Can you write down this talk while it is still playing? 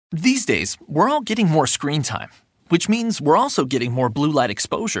These days, we're all getting more screen time, which means we're also getting more blue light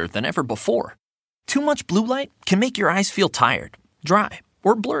exposure than ever before. Too much blue light can make your eyes feel tired, dry,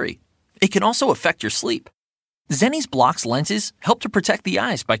 or blurry. It can also affect your sleep. Zenni's Blocks lenses help to protect the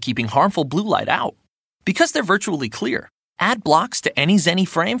eyes by keeping harmful blue light out. Because they're virtually clear, add Blocks to any Zenni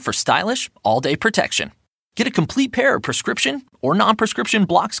frame for stylish, all-day protection. Get a complete pair of prescription or non-prescription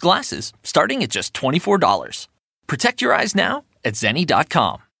Blocks glasses starting at just $24. Protect your eyes now at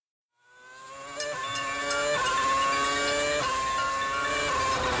Zenni.com.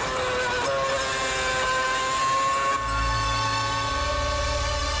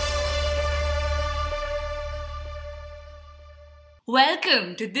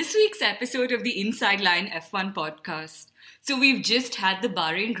 Welcome to this week's episode of the Inside Line F1 podcast. So we've just had the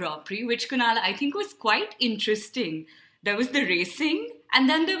Bahrain Grand Prix, which, Kunal, I think was quite interesting. There was the racing, and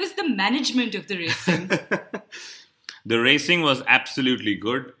then there was the management of the racing. The racing was absolutely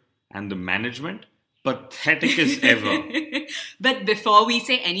good, and the management, pathetic as ever. But before we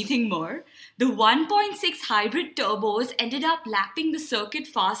say anything more, the 1.6 hybrid turbos ended up lapping the circuit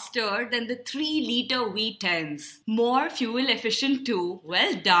faster than the 3-litre V10s. More fuel efficient too.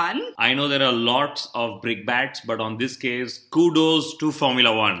 Well done. I know there are lots of brickbats, but on this case, kudos to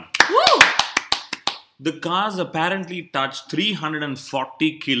Formula One. Woo! The cars apparently touched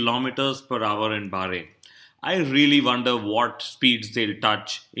 340 kilometers per hour in Bahrain. I really wonder what speeds they'll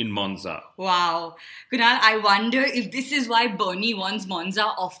touch in Monza. Wow. Kunal, I wonder if this is why Bernie wants Monza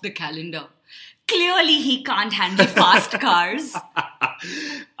off the calendar. Clearly, he can't handle fast cars.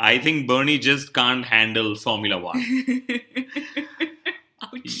 I think Bernie just can't handle Formula One.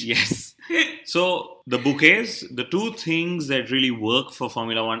 Ouch. Yes. So, the bouquets, the two things that really work for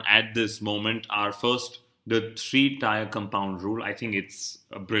Formula One at this moment are first, the 3-tire compound rule. I think it's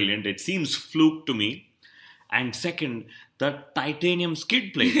brilliant. It seems fluke to me. And second, the titanium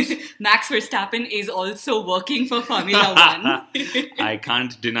skid plates. Max Verstappen is also working for Formula One. I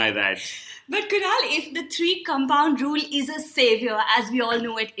can't deny that. But Kunal, if the 3-compound rule is a savior, as we all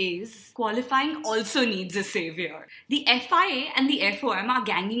know it is, qualifying also needs a savior. The FIA and the FOM are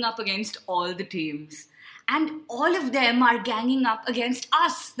ganging up against all the teams. And all of them are ganging up against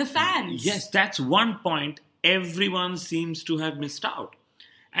us, the fans. Yes, that's one point everyone seems to have missed out.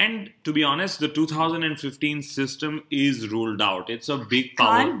 And to be honest, the 2015 system is ruled out. It's a big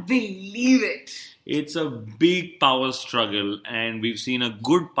power. Can't believe it. It's a big power struggle, and we've seen a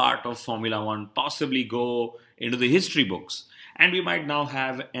good part of Formula One possibly go into the history books. And we might now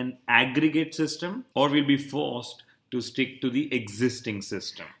have an aggregate system, or we'll be forced to stick to the existing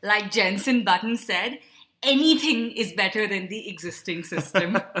system. Like Jenson Button said, anything is better than the existing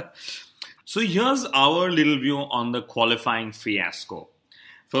system. So here's our little view on the qualifying fiasco.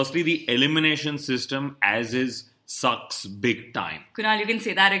 Firstly, the elimination system as is sucks big time. Kunal, you can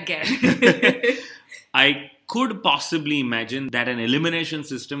say that again. I could possibly imagine that an elimination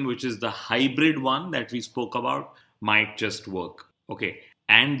system, which is the hybrid one that we spoke about, might just work. Okay,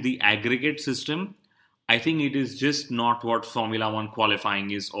 and the aggregate system, I think it is just not what Formula One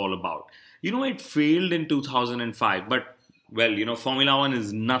qualifying is all about. You know, it failed in 2005, but, well, you know, Formula One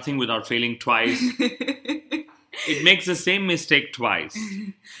is nothing without failing twice. It makes the same mistake twice.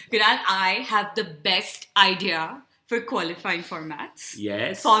 Kunal, I have the best idea for qualifying formats.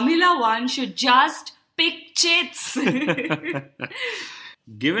 Yes. Formula One should just pick chits.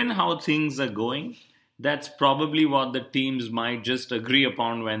 Given how things are going, that's probably what the teams might just agree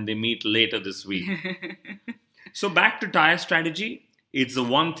upon when they meet later this week. So back to tire strategy. It's the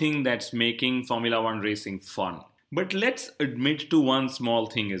one thing that's making Formula One racing fun. But let's admit to one small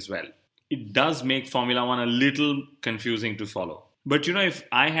thing as well. It does make Formula One a little confusing to follow. But you know, if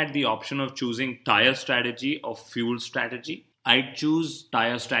I had the option of choosing tire strategy or fuel strategy, I'd choose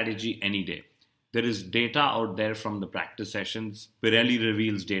tire strategy any day. There is data out there from the practice sessions. Pirelli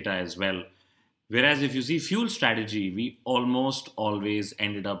reveals data as well. Whereas if you see fuel strategy, we almost always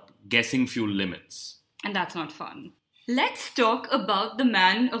ended up guessing fuel limits. And that's not fun. Let's talk about the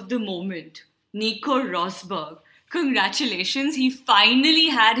man of the moment, Nico Rosberg. Congratulations, he finally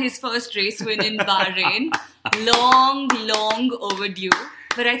had his first race win in Bahrain. Long overdue.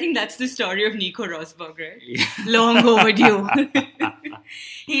 But I think that's the story of Nico Rosberg, right? Yeah. Long overdue.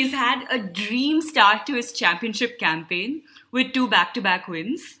 He's had a dream start to his championship campaign with 2 back-to-back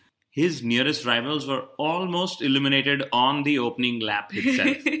wins. His nearest rivals were almost eliminated on the opening lap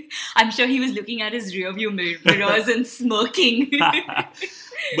itself. I'm sure he was looking at his rearview mirrors and smirking.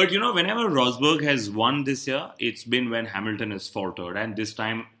 But you know, whenever Rosberg has won this year, it's been when Hamilton has faltered, and this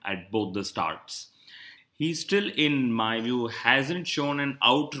time at both the starts. He still, in my view, hasn't shown an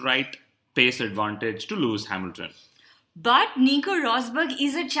outright pace advantage to Lewis Hamilton. But Nico Rosberg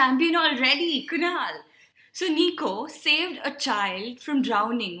is a champion already, Kunal. So Nico saved a child from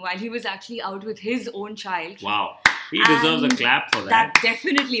drowning while he was actually out with his own child. Wow. He deserves a clap for that. That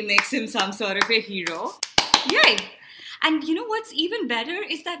definitely makes him some sort of a hero. Yay! And you know what's even better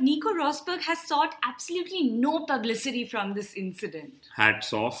is that Nico Rosberg has sought absolutely no publicity from this incident.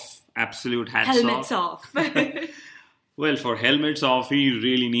 Hats off. Absolute hats Helmets off. off. Well, for helmets off, he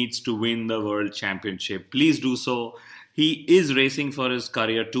really needs to win the World Championship. Please do so. He is racing for his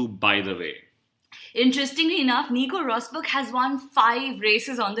career too, by the way. Interestingly enough, Nico Rosberg has won 5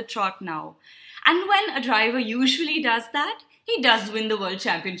 races on the trot now. And when a driver usually does that, he does win the World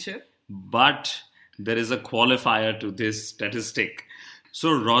Championship. But there is a qualifier to this statistic. So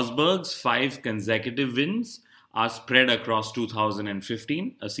Rosberg's 5 consecutive wins are spread across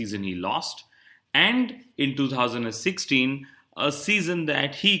 2015, a season he lost, and in 2016, a season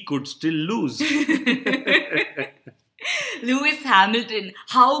that he could still lose. Lewis Hamilton.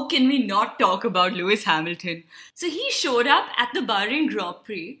 How can we not talk about Lewis Hamilton? So he showed up at the Bahrain Grand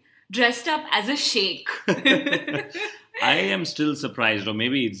Prix dressed up as a sheikh. I am still surprised, or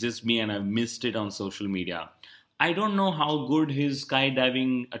maybe it's just me and I've missed it on social media. I don't know how good his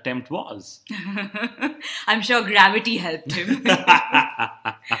skydiving attempt was. I'm sure gravity helped him.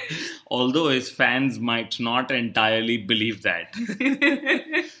 Although his fans might not entirely believe that.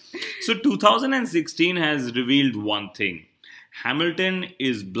 So 2016 has revealed one thing. Hamilton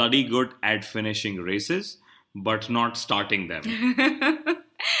is bloody good at finishing races, but not starting them.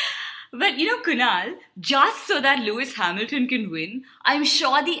 But you know, Kunal, just so that Lewis Hamilton can win, I'm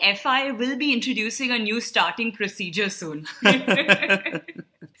sure the FIA will be introducing a new starting procedure soon. So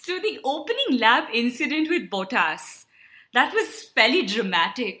the opening lap incident with Bottas, that was fairly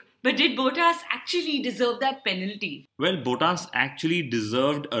dramatic. But did Bottas actually deserve that penalty? Well, Bottas actually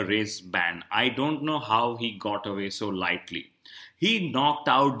deserved a race ban. I don't know how he got away so lightly. He knocked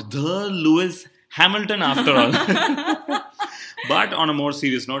out the Lewis Hamilton after all. But on a more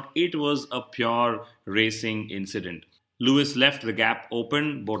serious note, it was a pure racing incident. Lewis left the gap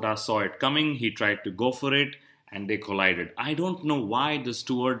open, Bottas saw it coming, he tried to go for it, and they collided. I don't know why the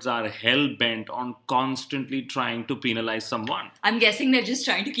stewards are hell-bent on constantly trying to penalize someone. I'm guessing they're just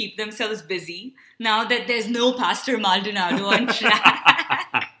trying to keep themselves busy now that there's no Pastor Maldonado on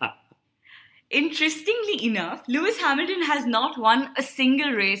track. Interestingly enough, Lewis Hamilton has not won a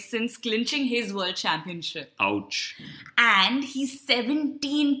single race since clinching his World Championship. Ouch. And he's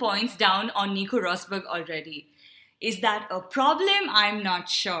 17 points down on Nico Rosberg already. Is that a problem? I'm not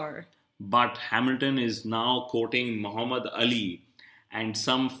sure. But Hamilton is now quoting Muhammad Ali and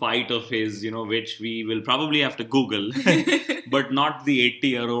some fight of his, which we will probably have to Google, but not the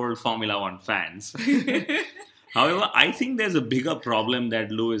 80-year-old Formula One fans. However, I think there's a bigger problem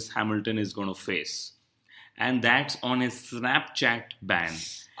that Lewis Hamilton is going to face. And that's on his Snapchat ban.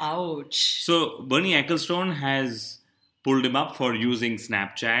 Ouch. So Bernie Ecclestone has pulled him up for using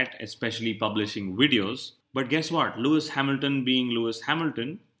Snapchat, especially publishing videos. But guess what? Lewis Hamilton being Lewis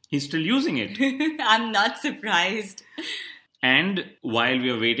Hamilton, he's still using it. I'm not surprised. And while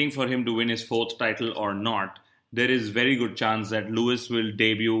we are waiting for him to win his 4th title or not, there is very good chance that Lewis will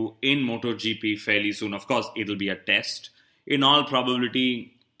debut in MotoGP fairly soon. Of course, it'll be a test. In all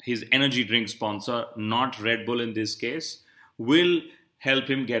probability, his energy drink sponsor, not Red Bull in this case, will help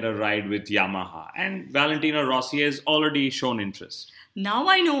him get a ride with Yamaha. And Valentino Rossi has already shown interest. Now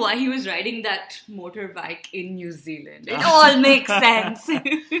I know why he was riding that motorbike in New Zealand. It all makes sense.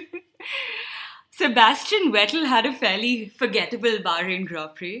 Sebastian Vettel had a fairly forgettable Bahrain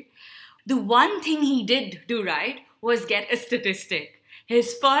Grand Prix. The one thing he did do right was get a statistic.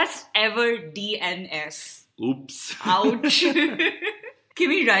 His first ever DNS. Oops. Ouch.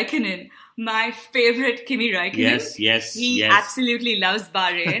 Kimi Räikkönen, my favorite Kimi Räikkönen. Yes. He absolutely loves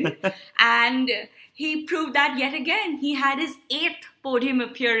Bahrain. And he proved that yet again. He had his 8th podium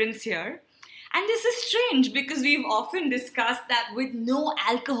appearance here. And this is strange because we've often discussed that with no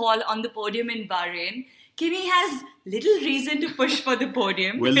alcohol on the podium in Bahrain, Kimi has little reason to push for the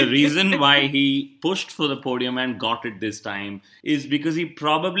podium. Well, the reason why he pushed for the podium and got it this time is because he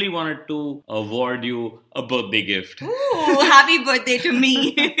probably wanted to award you a birthday gift. Ooh, happy birthday to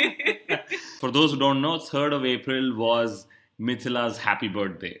me. For those who don't know, 3rd of April was Mithila's happy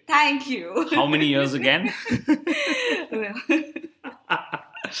birthday. Thank you. How many years again?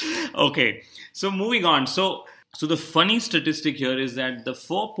 Okay, so moving on. So the funny statistic here is that the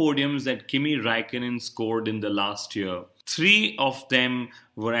 4 podiums that Kimi Räikkönen scored in the last year, 3 of them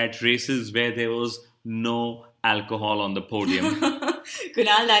were at races where there was no alcohol on the podium.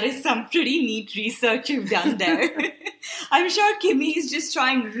 Kunal, that is some pretty neat research you've done there. I'm sure Kimi is just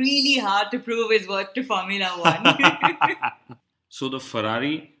trying really hard to prove his worth to Formula One. So the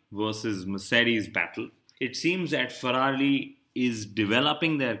Ferrari versus Mercedes battle, it seems that Ferrari is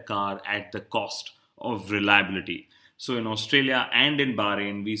developing their car at the cost of reliability. So in Australia and in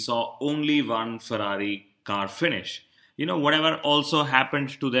Bahrain, we saw only one Ferrari car finish. Whatever also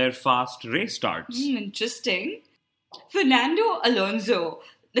happened to their fast race starts. Interesting. Fernando Alonso,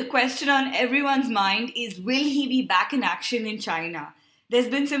 the question on everyone's mind is, will he be back in action in China? There's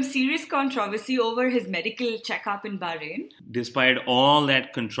been some serious controversy over his medical checkup in Bahrain. Despite all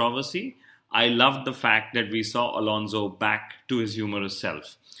that controversy, I loved the fact that we saw Alonso back to his humorous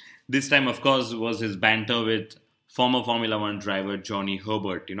self. This time, of course, was his banter with former Formula One driver Johnny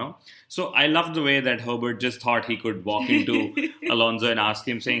Herbert, So I loved the way that Herbert just thought he could walk into Alonso and ask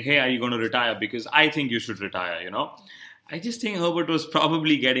him, saying, hey, are you going to retire? Because I think you should retire, I just think Herbert was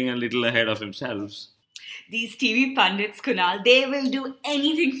probably getting a little ahead of himself. These TV pundits, Kunal, they will do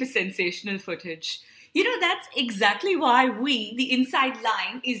anything for sensational footage. That's exactly why the Inside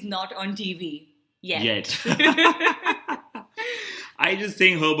Line, is not on TV. Yet. I just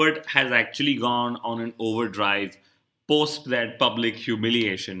think Herbert has actually gone on an overdrive post that public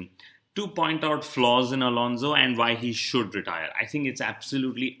humiliation to point out flaws in Alonso and why he should retire. I think it's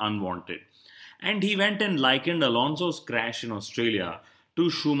absolutely unwanted. And he went and likened Alonso's crash in Australia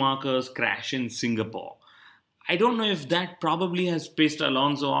to Schumacher's crash in Singapore. I don't know if that probably has pissed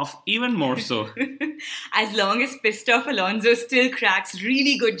Alonso off even more so. As long as pissed off Alonso still cracks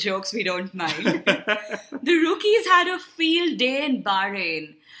really good jokes, we don't mind. The rookies had a field day in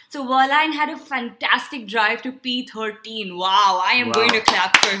Bahrain. So Wehrlein had a fantastic drive to P13. Wow, I am going to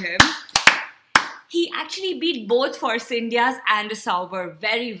clap for him. He actually beat both Force Indias and Sauber.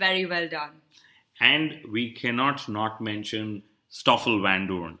 Very, very well done. And we cannot not mention Stoffel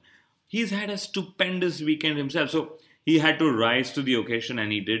Vandoorne. He's had a stupendous weekend himself. So he had to rise to the occasion, and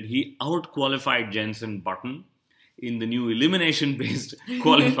he did. He out-qualified Jenson Button in the new elimination-based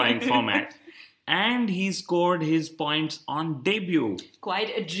qualifying format. And he scored his points on debut.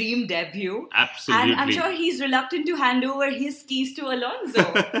 Quite a dream debut. Absolutely. And I'm sure he's reluctant to hand over his keys to Alonso.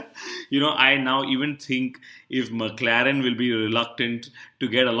 I now even think if McLaren will be reluctant to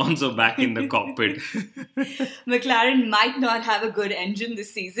get Alonso back in the cockpit. McLaren might not have a good engine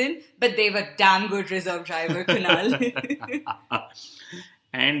this season, but they've a damn good reserve driver, Kunal.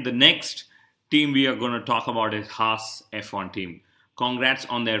 And the next team we are going to talk about is Haas F1 team. Congrats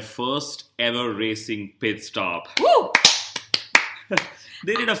on their first ever racing pit stop. Woo!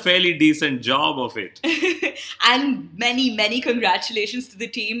 They did a fairly decent job of it. And many, many congratulations to the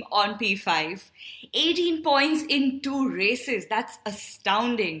team on P5. 18 points in 2 races. That's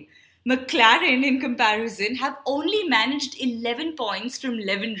astounding. McLaren, in comparison, have only managed 11 points from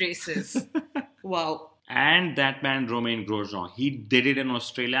 11 races. Wow. And that man, Romain Grosjean, he did it in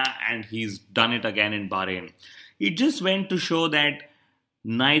Australia and he's done it again in Bahrain. It just went to show that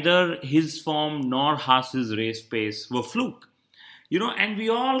neither his form nor Haas's race pace were fluke. And we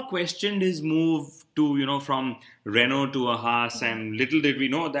all questioned his move to, from Renault to a Haas, and little did we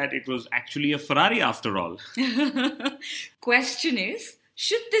know that it was actually a Ferrari after all. Question is,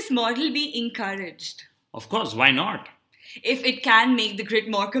 should this model be encouraged? Of course, why not? If it can make the grid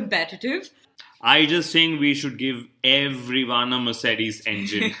more competitive. I just think we should give everyone a Mercedes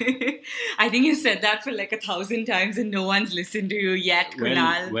engine. I think you said that for like 1,000 times and no one's listened to you yet,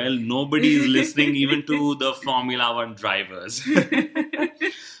 Kunal. Well, nobody is listening even to the Formula One drivers.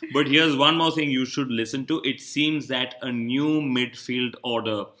 But here's one more thing you should listen to. It seems that a new midfield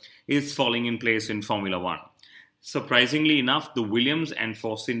order is falling in place in Formula One. Surprisingly enough, the Williams and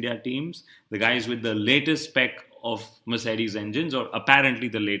Force India teams, the guys with the latest spec of Mercedes engines, or apparently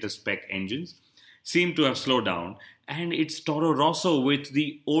the latest spec engines, seem to have slowed down, and it's Toro Rosso with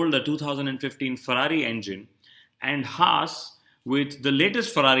the older 2015 Ferrari engine and Haas with the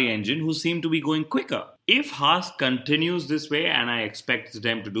latest Ferrari engine who seem to be going quicker. If Haas continues this way, and I expect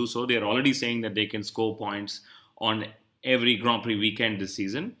them to do so, they're already saying that they can score points on every Grand Prix weekend this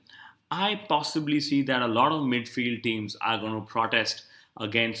season, I possibly see that a lot of midfield teams are going to protest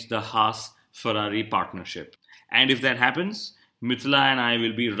against the Haas-Ferrari partnership. And if that happens, Mithila and I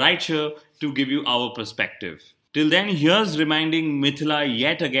will be right here to give you our perspective. Till then, here's reminding Mithila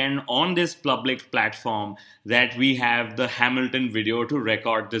yet again on this public platform that we have the Hamilton video to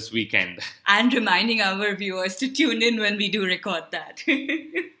record this weekend. And reminding our viewers to tune in when we do record that.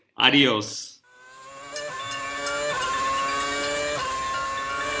 Adios.